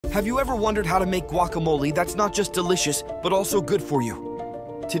Have you ever wondered how to make guacamole that's not just delicious, but also good for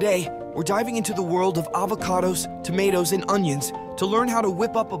you? Today, we're diving into the world of avocados, tomatoes, and onions to learn how to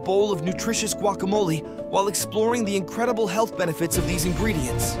whip up a bowl of nutritious guacamole while exploring the incredible health benefits of these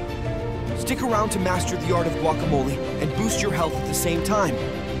ingredients. Stick around to master the art of guacamole and boost your health at the same time.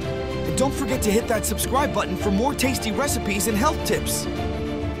 And don't forget to hit that subscribe button for more tasty recipes and health tips.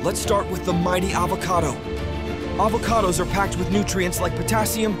 Let's start with the mighty avocado. Avocados are packed with nutrients like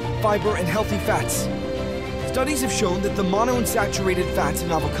potassium, fiber, and healthy fats. Studies have shown that the monounsaturated fats in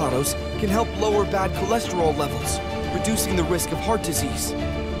avocados can help lower bad cholesterol levels, reducing the risk of heart disease.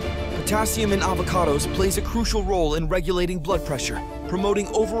 Potassium in avocados plays a crucial role in regulating blood pressure, promoting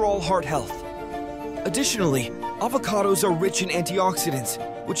overall heart health. Additionally, avocados are rich in antioxidants,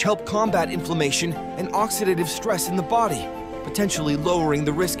 which help combat inflammation and oxidative stress in the body, potentially lowering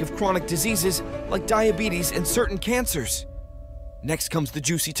the risk of chronic diseases like diabetes and certain cancers. Next comes the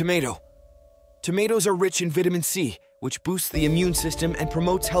juicy tomato. Tomatoes are rich in vitamin C, which boosts the immune system and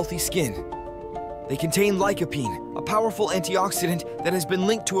promotes healthy skin. They contain lycopene, a powerful antioxidant that has been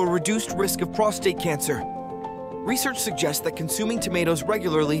linked to a reduced risk of prostate cancer. Research suggests that consuming tomatoes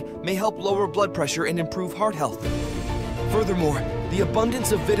regularly may help lower blood pressure and improve heart health. Furthermore, the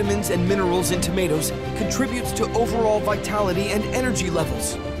abundance of vitamins and minerals in tomatoes contributes to overall vitality and energy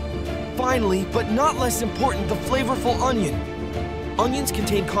levels. Finally, but not less important, the flavorful onion. Onions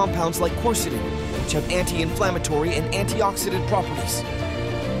contain compounds like quercetin, which have anti-inflammatory and antioxidant properties.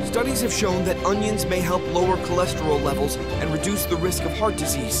 Studies have shown that onions may help lower cholesterol levels and reduce the risk of heart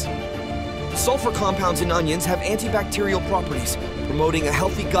disease. Sulfur compounds in onions have antibacterial properties, promoting a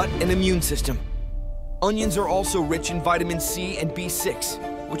healthy gut and immune system. Onions are also rich in vitamin C and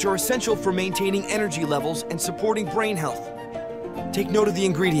B6, which are essential for maintaining energy levels and supporting brain health. Take note of the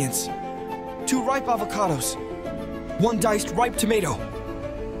ingredients. 2 ripe avocados, 1 diced ripe tomato,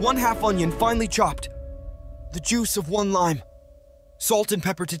 1/2 onion finely chopped, the juice of 1 lime, salt and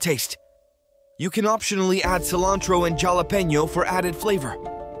pepper to taste. You can optionally add cilantro and jalapeno for added flavor.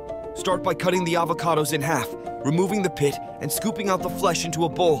 Start by cutting the avocados in half, removing the pit and scooping out the flesh into a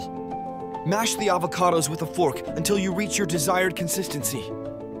bowl. Mash the avocados with a fork until you reach your desired consistency.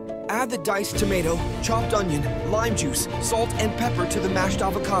 Add the diced tomato, chopped onion, lime juice, salt, and pepper to the mashed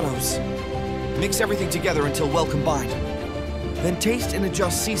avocados. Mix everything together until well combined. Then taste and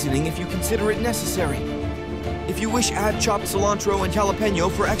adjust seasoning if you consider it necessary. If you wish, add chopped cilantro and jalapeno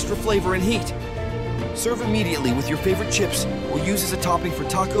for extra flavor and heat. Serve immediately with your favorite chips or use as a topping for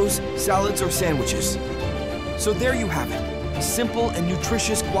tacos, salads, or sandwiches. So there you have it. A simple and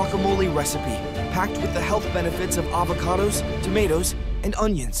nutritious guacamole recipe packed with the health benefits of avocados, tomatoes, and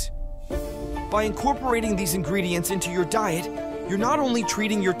onions. By incorporating these ingredients into your diet, you're not only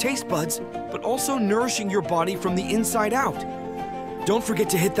treating your taste buds, but also nourishing your body from the inside out. Don't forget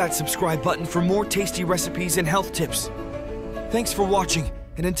to hit that subscribe button for more tasty recipes and health tips. Thanks for watching,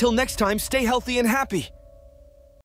 and until next time, stay healthy and happy.